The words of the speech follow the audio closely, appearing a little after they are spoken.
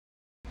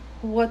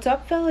What's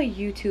up, fellow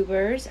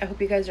YouTubers? I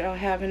hope you guys are all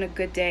having a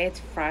good day.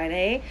 It's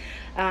Friday.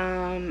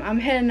 I'm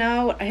heading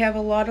out. I have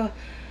a lot of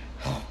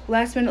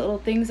last minute little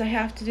things I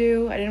have to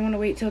do. I didn't want to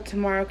wait till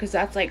tomorrow because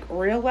that's like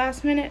real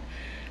last minute.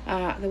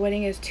 The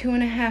wedding is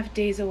 2.5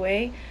 days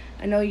away.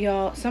 I know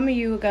y'all, some of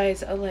you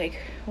guys are like,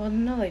 well,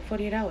 no, like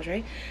 48 hours,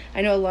 right?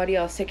 I know a lot of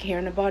y'all sick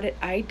hearing about it.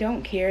 I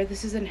don't care.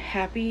 This is a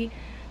happy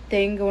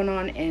thing going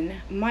on in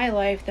my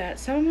life that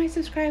some of my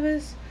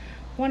subscribers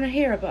want to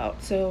hear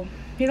about. So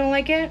if you don't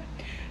like it,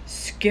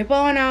 skip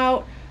on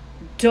out.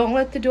 Don't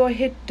let the door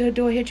hit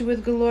you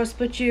with galore,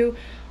 split you,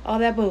 all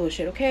that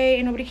bullshit. Okay,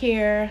 ain't nobody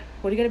care.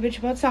 What do you got to bitch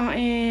about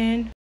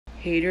something?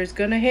 Haters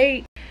gonna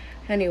hate.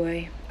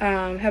 Anyway,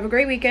 have a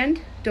great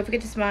weekend. Don't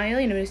forget to smile.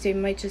 You know, this day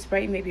might just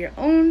brighten maybe your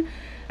own.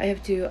 I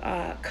have to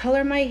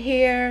color my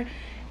hair,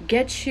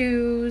 get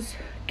shoes,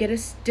 get a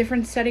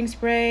different setting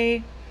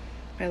spray.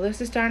 My lips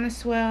are starting to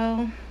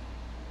swell.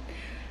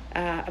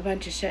 A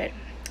bunch of shit.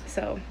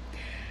 So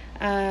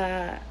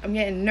I'm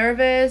getting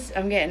nervous,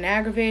 I'm getting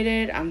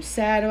aggravated, I'm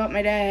sad about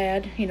my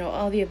dad, you know,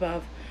 all the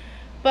above.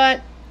 But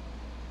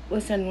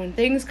listen, when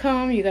things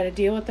come, you got to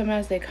deal with them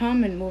as they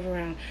come and move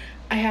around.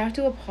 I have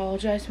to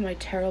apologize for my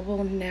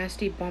terrible,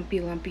 nasty, bumpy,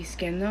 lumpy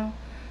skin though.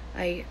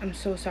 I'm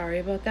so sorry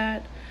about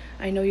that.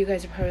 I know you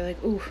guys are probably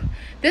like, ooh,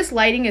 this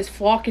lighting is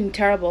fucking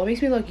terrible. It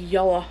makes me look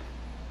yellow.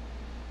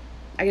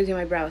 I gotta do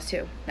my brows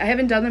too. I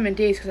haven't done them in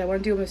days because I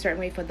want to do them a certain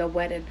way for the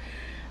wedding.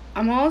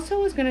 I'm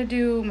also gonna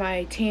do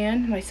my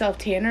self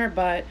tanner,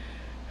 but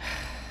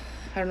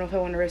I don't know if I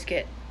want to risk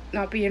it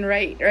not being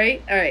right?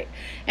 Alright.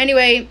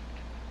 Anyway,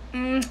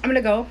 I'm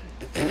gonna go.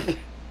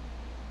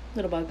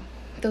 Little bug.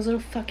 Those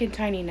little fucking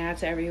tiny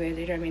gnats everywhere,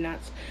 they drive me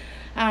nuts.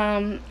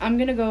 I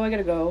gotta go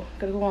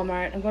to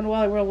Walmart. I'm going to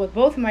Wally World with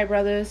both of my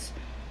brothers,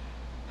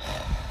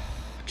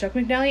 Chuck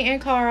McNally and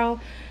Carl.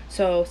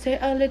 So say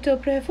a little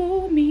prayer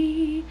for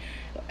me.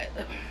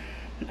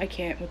 I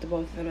can't with the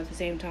both of them at the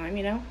same time,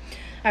 you know.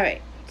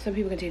 Alright, some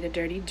people can take the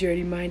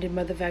dirty minded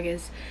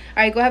motherfuckers.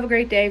 Alright, go have a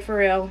great day, for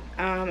real.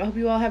 I hope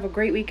you all have a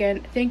great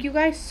weekend. Thank you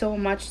guys so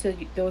much to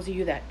those of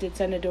you that did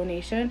send a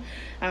donation.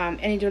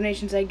 Any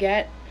donations I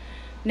get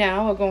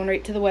now are going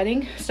right to the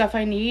wedding, stuff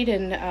I need,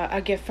 and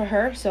a gift for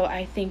her. So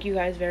I thank you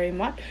guys very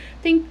much.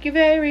 Thank you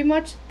very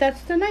much.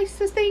 That's the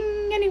nicest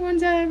thing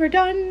anyone's ever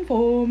done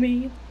for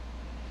me.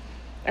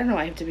 I don't know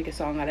why I have to make a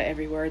song out of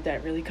every word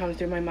that really comes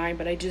through my mind,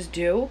 but I just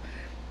do.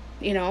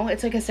 You know,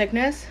 it's like a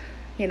sickness,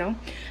 you know.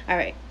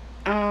 Alright.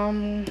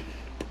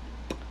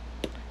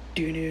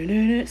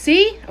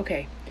 See?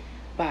 Okay.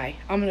 Bye.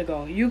 I'm gonna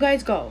go. You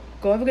guys go.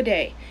 Go have a good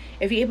day.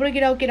 If you're able to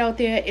get out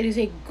there. It is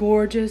a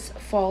gorgeous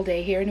fall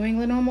day here in New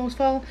England, almost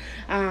fall.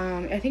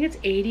 I think it's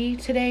 80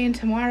 today and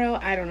tomorrow.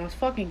 I don't know. It's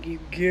fucking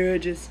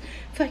gorgeous.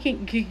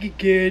 Fucking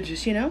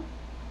gorgeous, you know?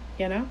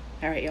 You know?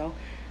 Alright, y'all.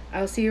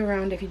 I'll see you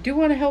around. If you do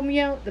want to help me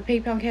out, the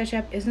PayPal and Cash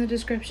App is in the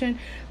description.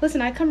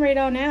 Listen, I come right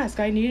out and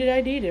ask. I need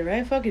it,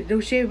 right? Fuck it.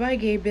 Don't shave my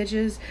gay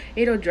bitches.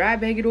 Ain't no dry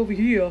bag it over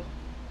here.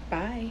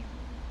 Bye.